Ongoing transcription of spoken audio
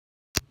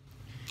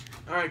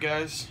Alright,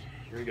 guys.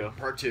 Here we go.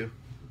 Part 2.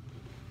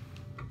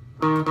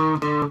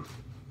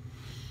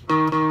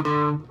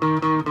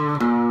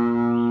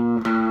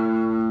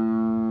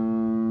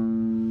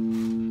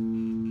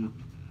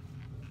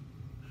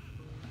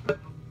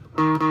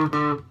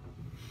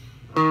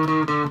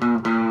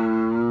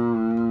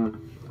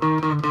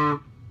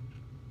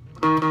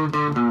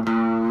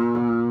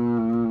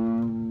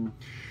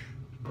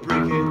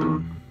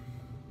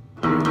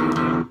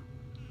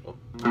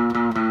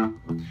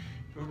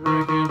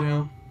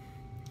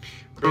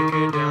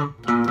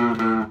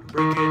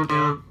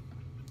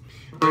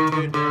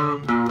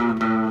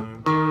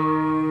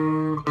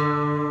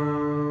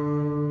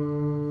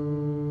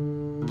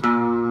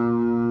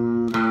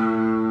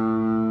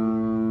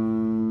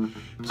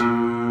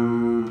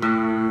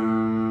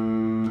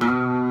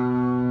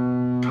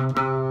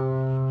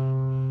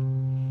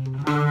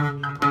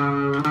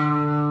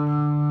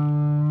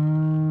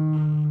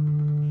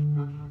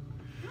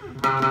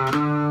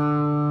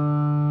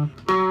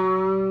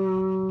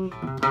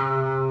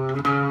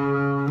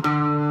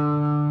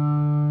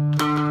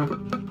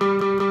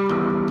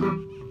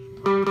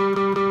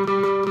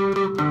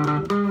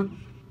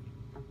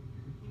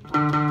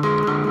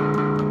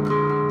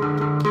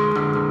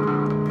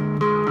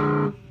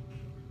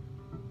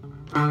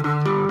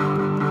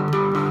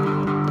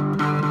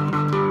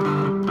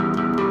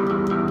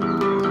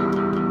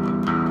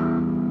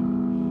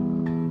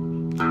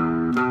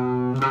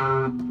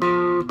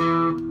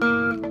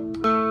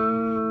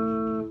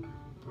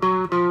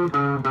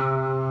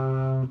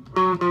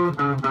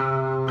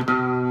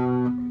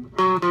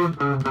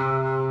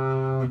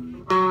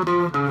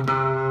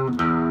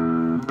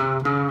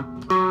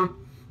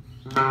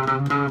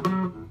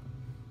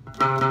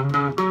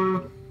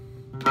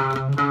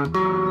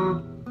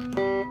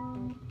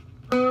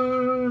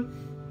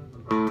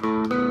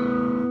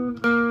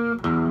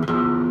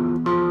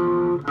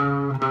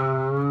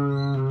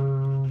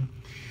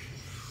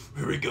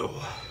 Here we go.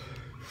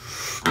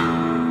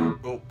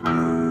 Oh.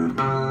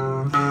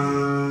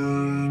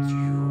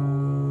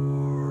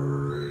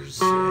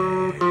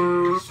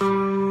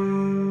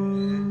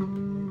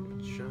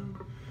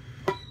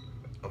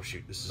 Oh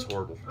shoot, this is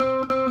horrible.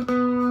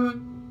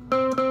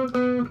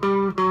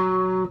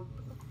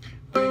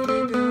 Break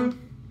it down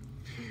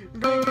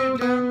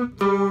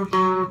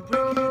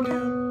for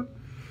you,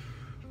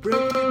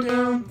 break it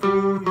down for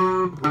you.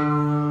 1,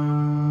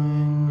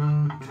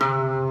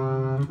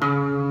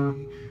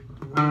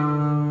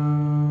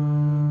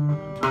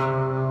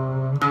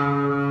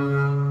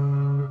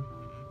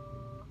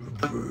 2,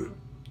 3.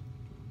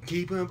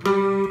 Keep on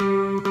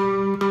breathing.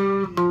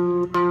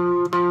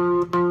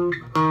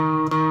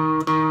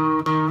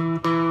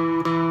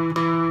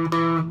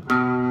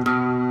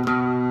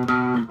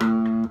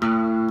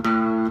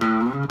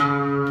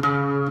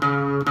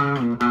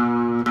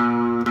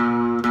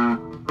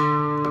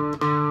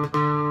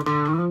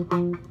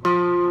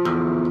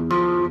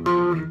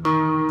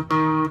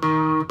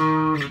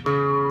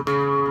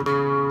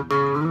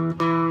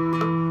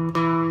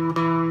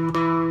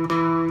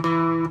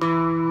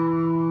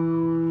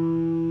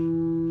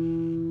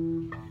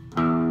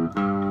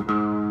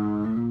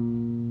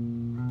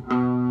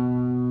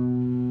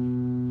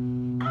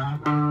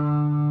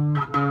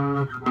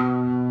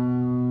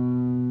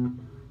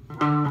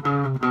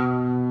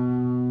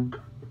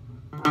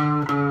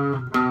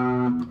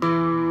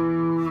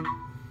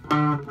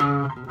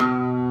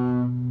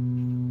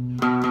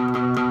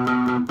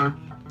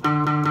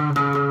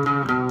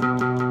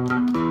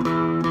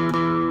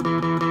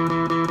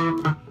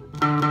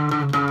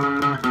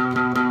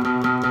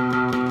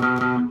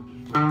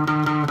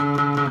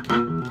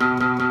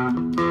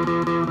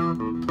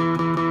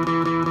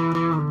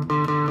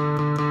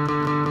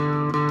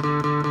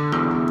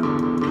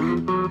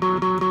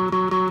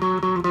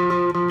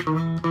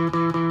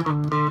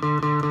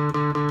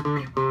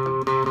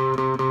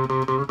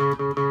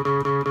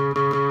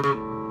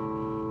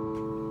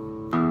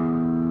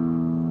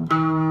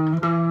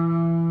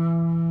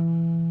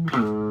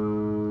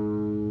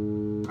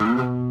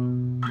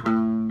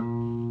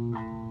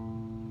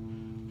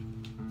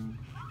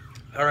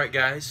 Alright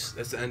guys,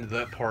 that's the end of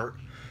that part,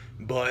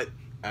 but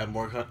I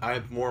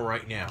have more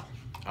right now.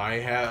 I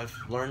have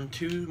learned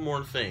 2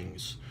 more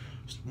things.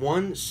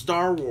 One,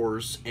 Star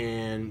Wars,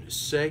 and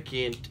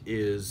second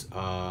is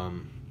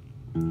Godzilla.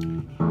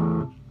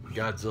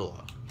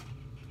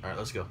 Alright,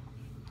 let's go.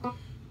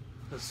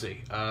 Let's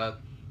see. I'm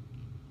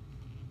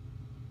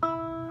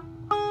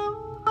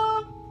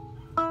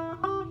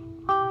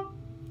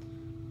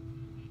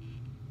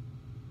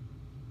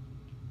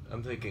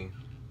thinking.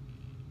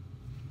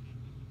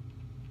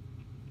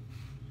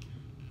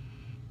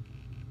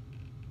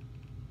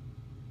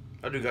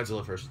 I'll do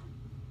Godzilla first.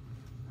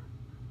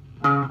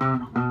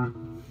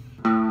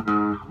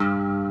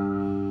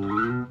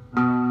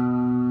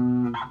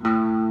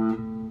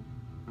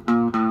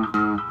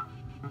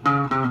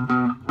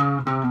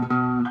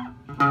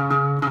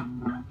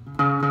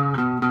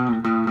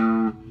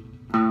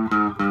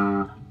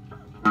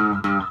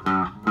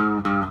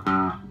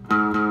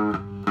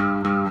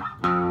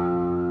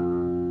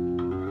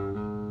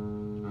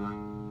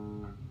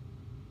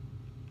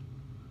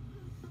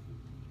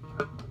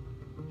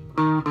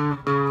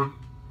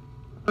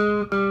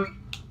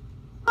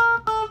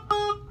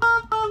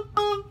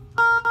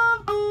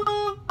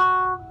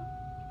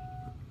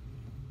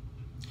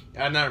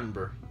 I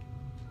remember.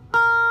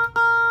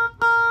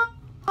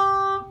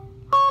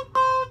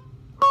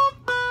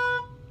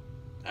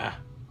 Ah.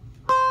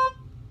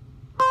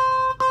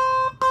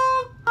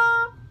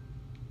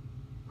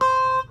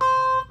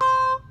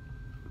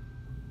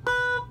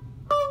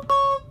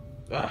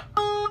 Ah.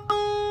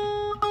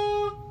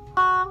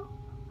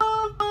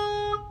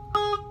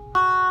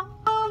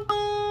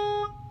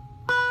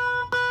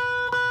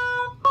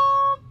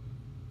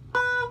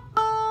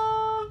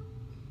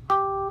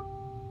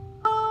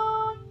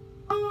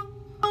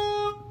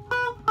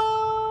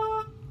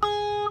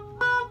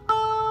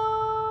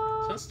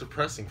 Sounds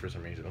depressing for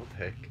some reason. What the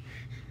heck?